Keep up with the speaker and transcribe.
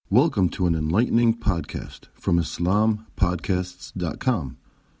Welcome to an enlightening podcast from islampodcasts.com.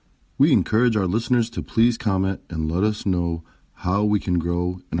 We encourage our listeners to please comment and let us know how we can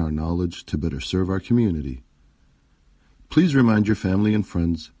grow in our knowledge to better serve our community. Please remind your family and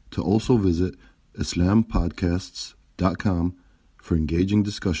friends to also visit islampodcasts.com for engaging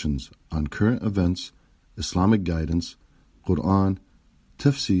discussions on current events, Islamic guidance, Quran,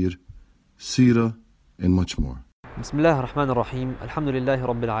 tafsir, seerah, and much more. بسم الله الرحمن الرحيم الحمد لله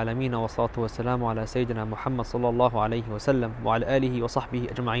رب العالمين والصلاة والسلام على سيدنا محمد صلى الله عليه وسلم وعلى آله وصحبه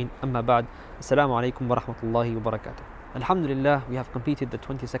أجمعين أما بعد السلام عليكم ورحمة الله وبركاته. Alhamdulillah, we have completed the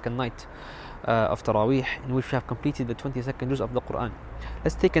 22nd night of Taraweeh, in which we have completed the 22nd juz of the Quran.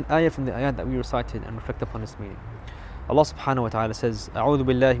 Let's take an ayah from the ayat that we recited and reflect upon its meaning. Allah subhanahu wa ta'ala says, أعوذ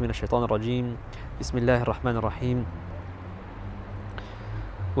بالله من الشيطان الرجيم بسم الله الرحمن الرحيم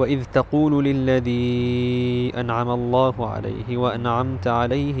وإذ تقول للذي أنعم الله عليه وأنعمت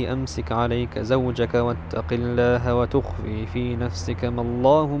عليه أمسك عليك زوجك واتق الله وتخفي في نفسك ما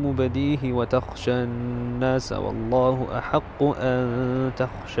الله مبديه وتخشى الناس والله أحق أن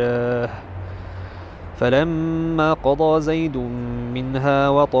تخشاه فلما قضى زيد منها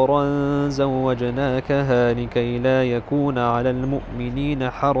وطرا زوجناكها لكي لا يكون على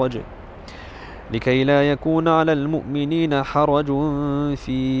المؤمنين حرج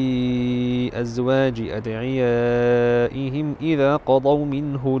في أزواج أدعيائهم إذا قضوا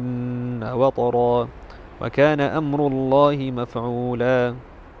منهن وطرا وكان أمر الله مفعولا.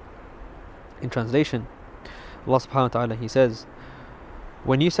 In translation, Allah subhanahu wa ta'ala, He says,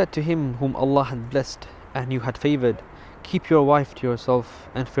 when you said to him whom Allah had blessed and you had favored, keep your wife to yourself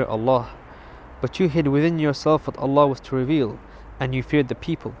and fear Allah, but you hid within yourself what Allah was to reveal, and you feared the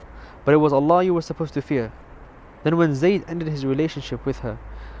people, but it was Allah you were supposed to fear. Then when Zayd ended his relationship with her,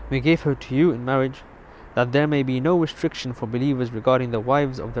 we gave her to you in marriage, that there may be no restriction for believers regarding the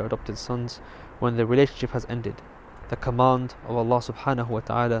wives of their adopted sons when the relationship has ended. The command of Allah subhanahu wa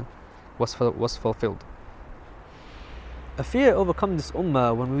ta'ala was fulfilled. A fear overcomes this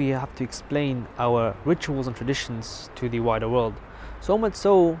ummah when we have to explain our rituals and traditions to the wider world. So much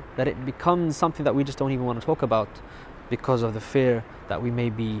so that it becomes something that we just don't even want to talk about because of the fear that we may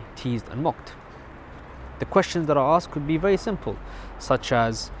be teased and mocked. The questions that are asked could be very simple, such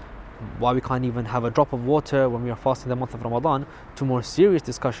as why we can't even have a drop of water when we are fasting the month of Ramadan, to more serious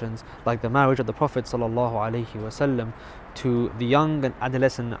discussions like the marriage of the Prophet ﷺ to the young and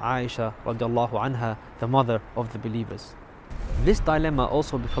adolescent Aisha radiallahu anha, the mother of the believers. This dilemma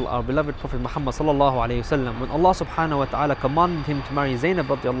also befell our beloved Prophet Muhammad ﷺ when Allah subhanahu wa ta'ala commanded him to marry Zaynab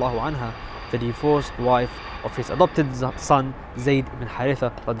radiallahu anha, the divorced wife of his adopted son Zayd ibn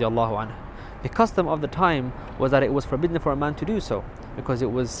Haritha radiallahu anha. The custom of the time was that it was forbidden for a man to do so, because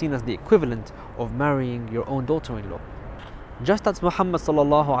it was seen as the equivalent of marrying your own daughter-in-law. Just as Muhammad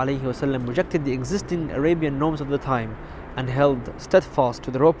sallallahu alayhi wasallam rejected the existing Arabian norms of the time and held steadfast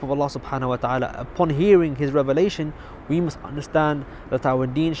to the rope of Allah subhanahu wa ta'ala upon hearing His revelation, we must understand that our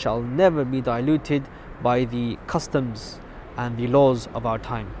deen shall never be diluted by the customs and the laws of our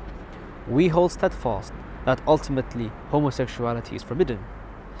time. We hold steadfast that ultimately homosexuality is forbidden,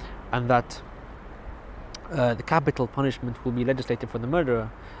 and that the capital punishment will be legislated for the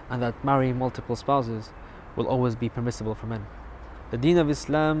murderer, and that marrying multiple spouses will always be permissible for men. The deen of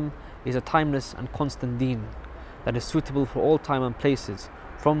Islam is a timeless and constant deen that is suitable for all time and places,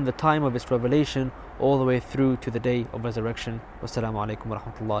 from the time of its revelation all the way through to the day of resurrection. Wassalamu alaikum wa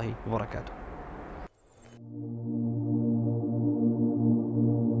rahmatullahi wa barakatuh.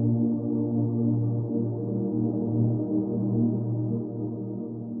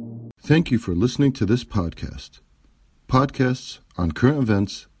 Thank you for listening to this podcast. Podcasts on current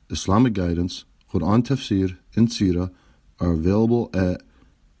events, Islamic guidance, Quran tafsir, and seerah are available at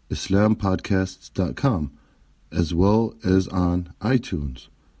islampodcasts.com as well as on iTunes.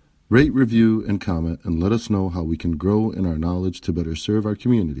 Rate, review, and comment, and let us know how we can grow in our knowledge to better serve our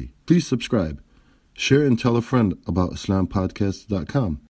community. Please subscribe, share, and tell a friend about islampodcasts.com.